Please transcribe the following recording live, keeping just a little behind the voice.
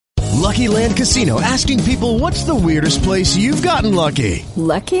Lucky Land Casino, asking people, what's the weirdest place you've gotten lucky?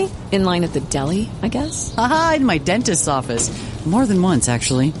 Lucky? In line at the deli, I guess? Aha, in my dentist's office. More than once,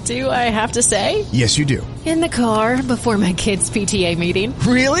 actually. Do I have to say? Yes, you do. In the car before my kids' PTA meeting.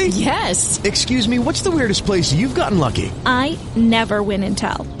 Really? Yes. Excuse me, what's the weirdest place you've gotten lucky? I never win and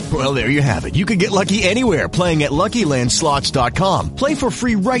tell. Well, there you have it. You can get lucky anywhere, playing at LuckyLandSlots.com. Play for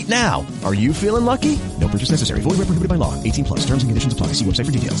free right now. Are you feeling lucky? No purchase necessary. Void where prohibited by law. 18 plus. Terms and conditions apply. See website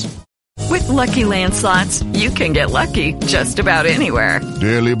for details. With Lucky Land Slots, you can get lucky just about anywhere.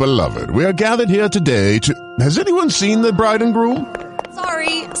 Dearly beloved, we are gathered here today to... Has anyone seen the bride and groom?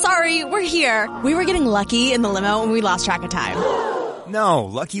 Sorry, we're here. We were getting lucky in the limo and we lost track of time. No,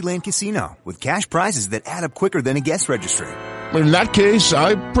 Lucky Land Casino, with cash prizes that add up quicker than a guest registry. In that case,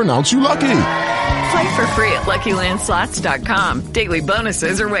 I pronounce you lucky. Play for free at LuckyLandSlots.com. Daily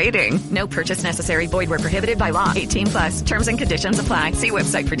bonuses are waiting. No purchase necessary. Void where prohibited by law. 18 plus. Terms and conditions apply. See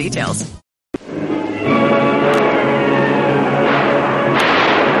website for details.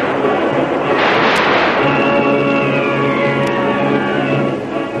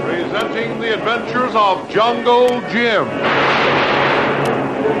 Presenting the adventures of Jungle Jim.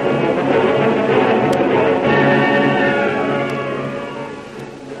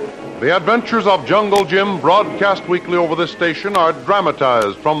 The Adventures of Jungle Jim, broadcast weekly over this station, are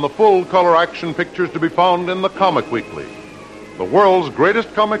dramatized from the full-color action pictures to be found in the Comic Weekly, the world's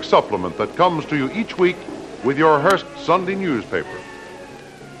greatest comic supplement that comes to you each week with your Hearst Sunday newspaper.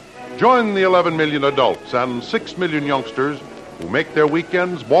 Join the 11 million adults and 6 million youngsters who make their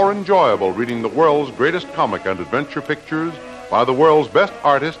weekends more enjoyable reading the world's greatest comic and adventure pictures by the world's best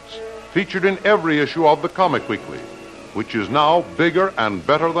artists, featured in every issue of the Comic Weekly, which is now bigger and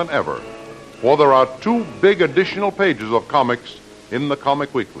better than ever, for there are 2 big additional pages of comics in the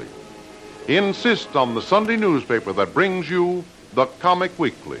Comic Weekly. Insist on the Sunday newspaper that brings you the Comic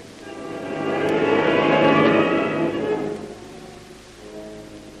Weekly.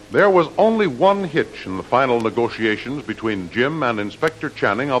 There was only one hitch in the final negotiations between Jim and Inspector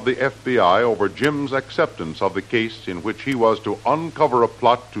Channing of the FBI over Jim's acceptance of the case in which he was to uncover a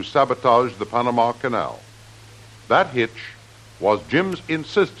plot to sabotage the Panama Canal. That hitch was Jim's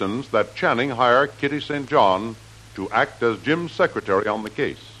insistence that Channing hire Kitty St. John to act as Jim's secretary on the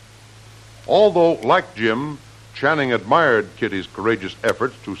case. Although, like Jim, Channing admired Kitty's courageous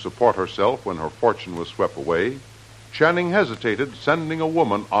efforts to support herself when her fortune was swept away, Channing hesitated sending a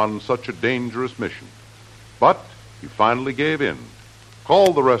woman on such a dangerous mission. But he finally gave in,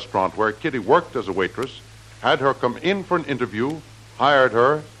 called the restaurant where Kitty worked as a waitress, had her come in for an interview, hired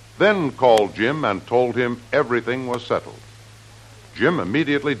her, then called Jim and told him everything was settled. Jim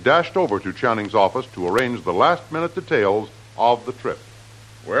immediately dashed over to Channing's office to arrange the last-minute details of the trip.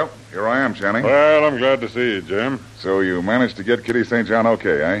 Well, here I am, Channing. Well, I'm glad to see you, Jim. So you managed to get Kitty St. John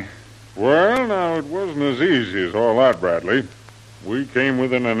okay, eh? Well, now, it wasn't as easy as all that, Bradley. We came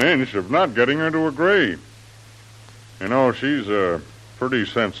within an inch of not getting her to agree. You know, she's a pretty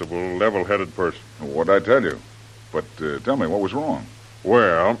sensible, level-headed person. What'd I tell you? But tell me, what was wrong?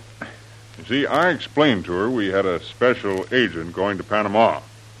 Well, you see, I explained to her we had a special agent going to Panama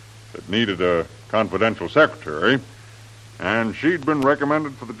that needed a confidential secretary, and she'd been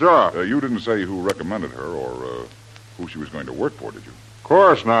recommended for the job. You didn't say who recommended her or who she was going to work for, did you? Of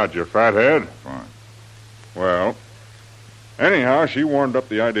course not, you fathead. Fine. Well, anyhow, she warmed up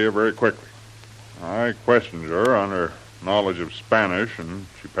the idea very quickly. I questioned her on her knowledge of Spanish, and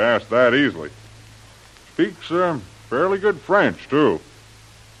she passed that easily. Speaks fairly good French, too.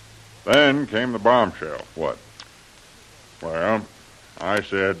 Then came the bombshell. What? Well, I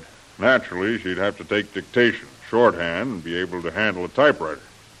said, naturally, she'd have to take dictation, shorthand, and be able to handle a typewriter.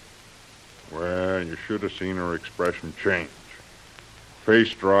 Well, you should have seen her expression change.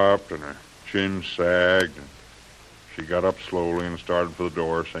 Face dropped and her chin sagged, and she got up slowly and started for the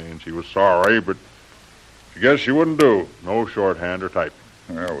door, saying she was sorry, but she guessed she wouldn't do. No shorthand or typing.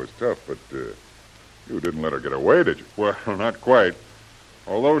 Well, it was tough, but you didn't let her get away, did you? Well, not quite.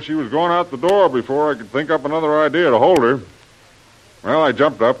 Although she was going out the door before I could think up another idea to hold her. Well, I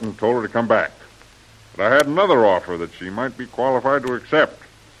jumped up and told her to come back. But I had another offer that she might be qualified to accept.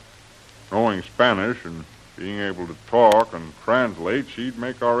 Knowing Spanish and being able to talk and translate, she'd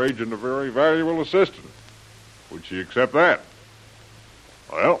make our agent a very valuable assistant. Would she accept that?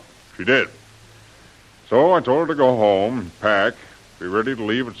 Well, she did. So I told her to go home and pack, be ready to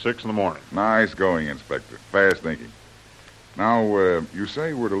leave at 6 in the morning. Nice going, Inspector. Fast thinking. Now, you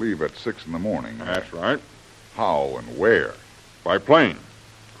say we're to leave at 6 in the morning. That's right. How and where? By plane,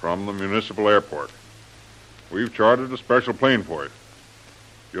 from the municipal airport. We've chartered a special plane for you.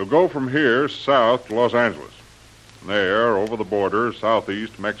 You'll go from here south to Los Angeles. There, over the border,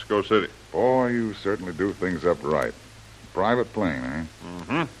 southeast Mexico City. Boy, you certainly do things up right. Private plane, eh?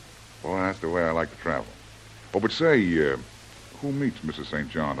 Mm-hmm. Boy, that's the way I like to travel. Oh, but say, who meets Mrs. St.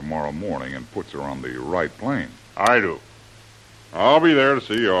 John tomorrow morning and puts her on the right plane? I do. I'll be there to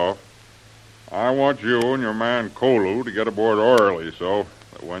see you off. I want you and your man Kolu to get aboard early so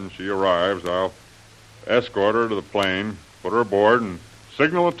that when she arrives, I'll escort her to the plane, put her aboard, and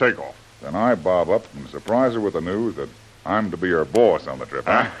signal a takeoff. Then I bob up and surprise her with the news that I'm to be her boss on the trip,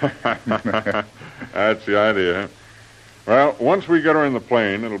 huh? That's the idea. Well, once we get her in the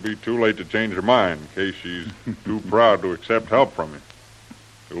plane, it'll be too late to change her mind in case she's too proud to accept help from you.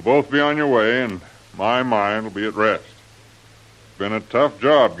 You'll both be on your way, and my mind will be at rest. It's been a tough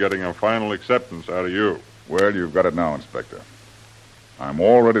job getting a final acceptance out of you. Well, you've got it now, Inspector. I'm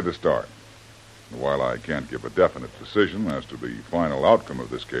all ready to start. While I can't give a definite decision as to the final outcome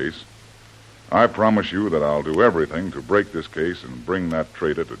of this case, I promise you that I'll do everything to break this case and bring that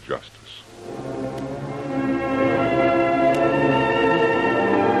traitor to justice.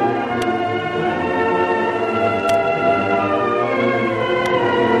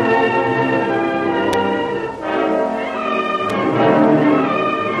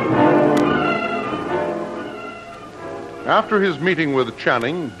 After his meeting with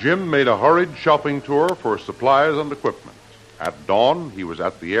Channing, Jim made a hurried shopping tour for supplies and equipment. At dawn, he was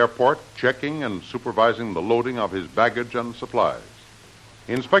at the airport checking and supervising the loading of his baggage and supplies.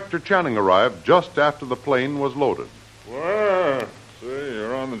 Inspector Channing arrived just after the plane was loaded. Well, see,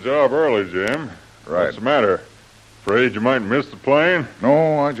 you're on the job early, Jim. Right. What's the matter? Afraid you might miss the plane?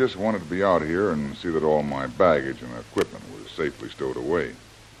 No, I just wanted to be out here and see that all my baggage and equipment was safely stowed away.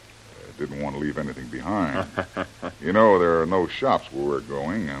 I didn't want to leave anything behind. You know, there are no shops where we're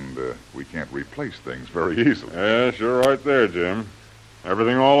going, and we can't replace things very easily. Yes, you're right there, Jim.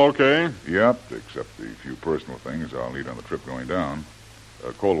 Everything all okay? Yep, except the few personal things I'll need on the trip going down.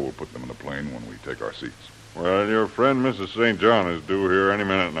 Cola will put them in the plane when we take our seats. Well, your friend Mrs. St. John is due here any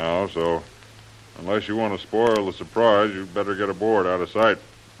minute now, so unless you want to spoil the surprise, you'd better get aboard out of sight.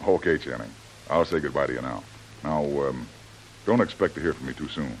 Okay, Channing. I'll say goodbye to you now. Now, don't expect to hear from me too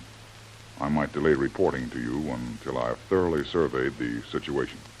soon. I might delay reporting to you until I've thoroughly surveyed the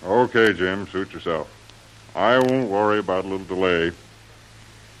situation. Okay, Jim. Suit yourself. I won't worry about a little delay.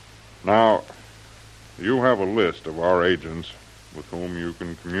 Now, you have a list of our agents with whom you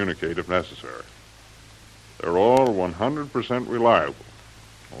can communicate if necessary. They're all 100% reliable,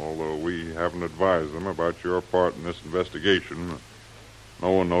 although we haven't advised them about your part in this investigation.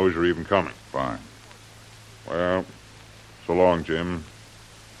 No one knows you're even coming. Fine. Well, so long, Jim.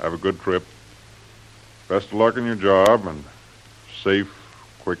 Have a good trip. Best of luck in your job, and safe,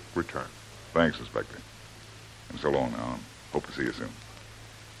 quick return. Thanks, Inspector. And so long now. Hope to see you soon.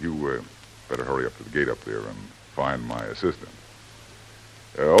 You better hurry up to the gate up there and find my assistant.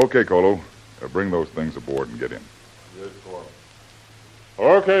 Okay, Colo. Bring those things aboard and get in. Yes, Colo.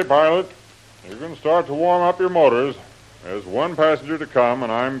 Okay, pilot. You can start to warm up your motors. There's one passenger to come,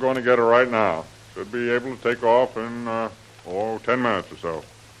 and I'm going to get her right now. Should be able to take off in, 10 minutes or so.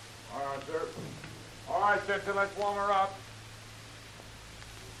 All right, sir. All right, Sister, let's warm her up.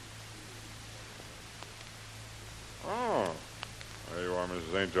 Oh, there you are,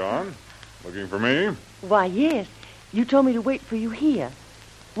 Mrs. St. John. Looking for me? Why, yes. You told me to wait for you here.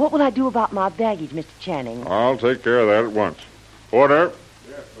 What will I do about my baggage, Mr. Channing? I'll take care of that at once. Porter.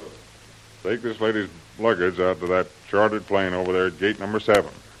 Yes, sir. Take this lady's luggage out to that chartered plane over there at gate number 7.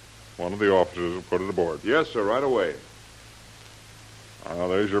 One of the officers will put it aboard. Yes, sir, right away.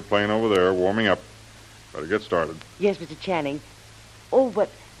 There's your plane over there, warming up. Better get started. Yes, Mr. Channing. Oh, but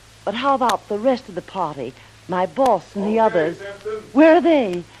how about the rest of the party? My boss and the others. Simpson. Where are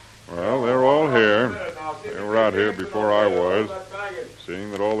they? Well, they're all here. They were out here before I was,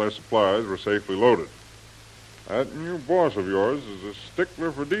 seeing that all their supplies were safely loaded. That new boss of yours is a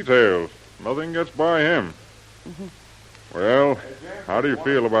stickler for details. Nothing gets by him. Mm-hmm. Well, how do you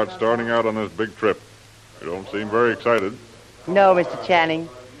feel about starting out on this big trip? You don't seem very excited. No, Mr. Channing.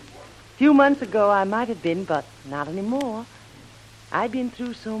 A few months ago I might have been, but not anymore. I've been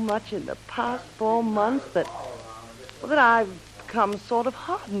through so much in the past 4 months that I've become sort of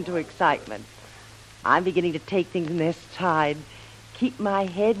hardened to excitement. I'm beginning to take things in their stride, keep my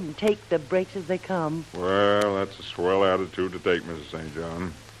head and take the breaks as they come. Well, that's a swell attitude to take, Mrs. St.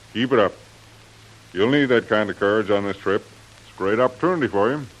 John. Keep it up. You'll need that kind of courage on this trip. It's a great opportunity for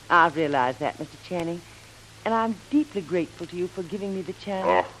you. I realize that, Mr. Channing. And I'm deeply grateful to you for giving me the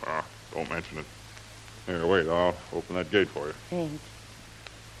chance. Oh, don't mention it. Here, wait, I'll open that gate for you. Thanks.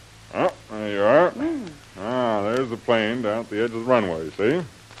 Oh, there you are. There's the plane down at the edge of the runway, see?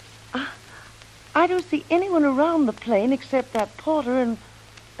 I don't see anyone around the plane except that porter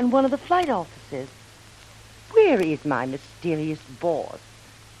and one of the flight officers. Where is my mysterious boss?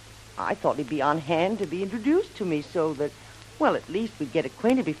 I thought he'd be on hand to be introduced to me so that, well, at least we'd get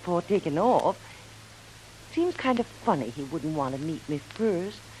acquainted before taking off. Seems kind of funny he wouldn't want to meet me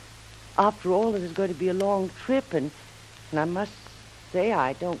first. After all, it is going to be a long trip, and I must say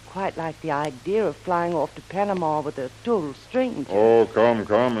I don't quite like the idea of flying off to Panama with a total stranger. Oh, come,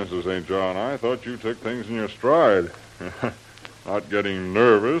 Mrs. St. John. I thought you took things in your stride. Not getting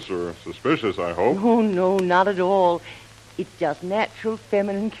nervous or suspicious, I hope. Oh, no, not at all. It's just natural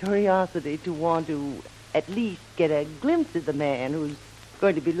feminine curiosity to want to at least get a glimpse of the man who's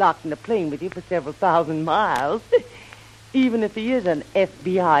going to be locked in a plane with you for several thousand miles, even if he is an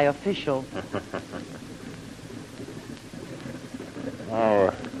FBI official.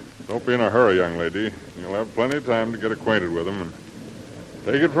 Now, don't be in a hurry, young lady. You'll have plenty of time to get acquainted with him, and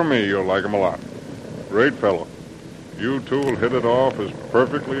take it from me, you'll like him a lot. Great fellow. You two will hit it off as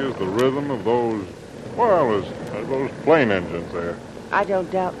perfectly as the rhythm of those, well, as those plane engines there. I don't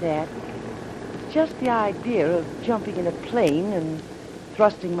doubt that. It's just the idea of jumping in a plane and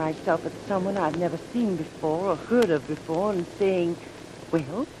thrusting myself at someone I've never seen before or heard of before and saying,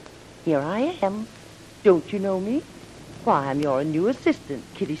 well, here I am. Don't you know me? Why, I'm your new assistant,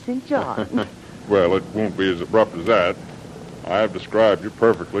 Kitty St. John. Well, it won't be as abrupt as that. I have described you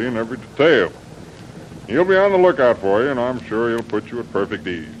perfectly in every detail. He'll be on the lookout for you, and I'm sure he'll put you at perfect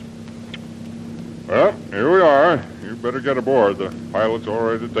ease. Well, here we are. You better get aboard. The pilot's all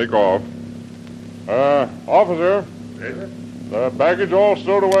ready to take off. Officer. Yes, sir? The baggage all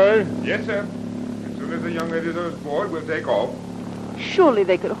stowed away? Yes, sir. As soon as the young ladies are aboard, we'll take off. Surely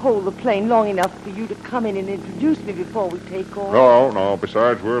they could hold the plane long enough for you to come in and introduce me before we take off. No.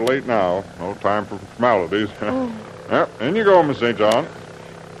 Besides, we're late now. No time for formalities. Oh. Yep, in you go, Miss St. John.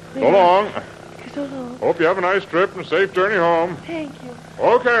 So long. So long. Hope you have a nice trip and a safe journey home. Thank you.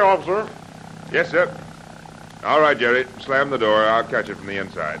 Okay, officer. Yes, sir. All right, Jerry. Slam the door. I'll catch it from the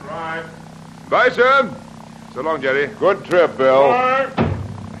inside. Right. Bye, sir. So long, Jerry. Good trip, Bill. Right.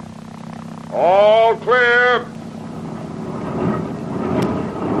 All clear.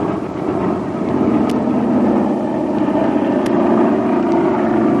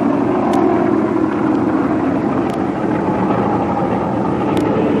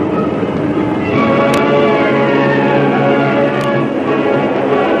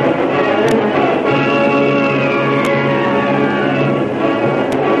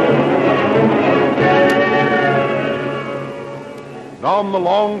 Down the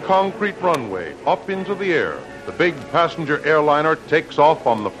long concrete runway, up into the air, the big passenger airliner takes off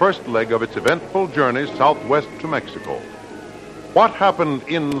on the first leg of its eventful journey southwest to Mexico. What happened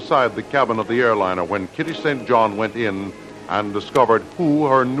inside the cabin of the airliner when Kitty St. John went in and discovered who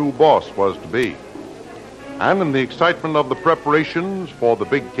her new boss was to be? And in the excitement of the preparations for the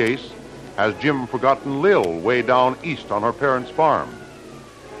big case, has Jim forgotten Lil way down east on her parents' farm?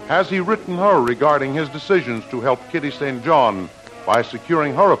 Has he written her regarding his decisions to help Kitty St. John by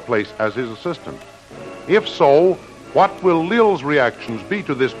securing her a place as his assistant? If so, what will Lil's reactions be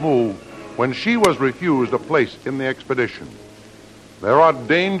to this move when she was refused a place in the expedition? There are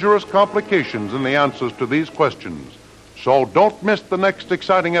dangerous complications in the answers to these questions, so don't miss the next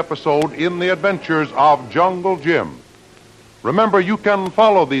exciting episode in the adventures of Jungle Jim. Remember, you can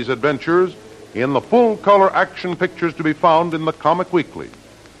follow these adventures in the full-color action pictures to be found in the Comic Weekly,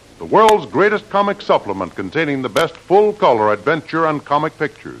 the world's greatest comic supplement containing the best full-color adventure and comic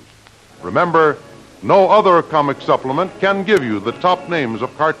pictures. Remember, no other comic supplement can give you the top names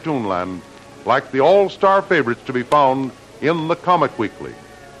of Cartoonland like the all-star favorites to be found in the Comic Weekly.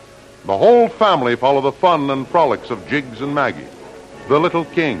 The whole family follow the fun and frolics of Jiggs and Maggie, the Little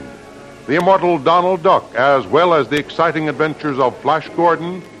King, the immortal Donald Duck, as well as the exciting adventures of Flash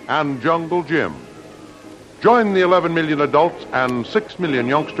Gordon and Jungle Jim. Join the 11 million adults and 6 million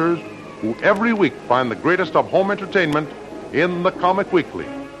youngsters who every week find the greatest of home entertainment in the Comic Weekly,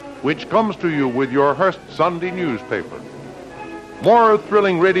 which comes to you with your Hearst Sunday newspaper. More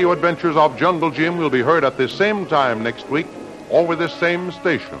thrilling radio adventures of Jungle Jim will be heard at this same time next week over this same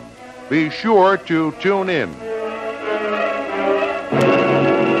station. Be sure to tune in.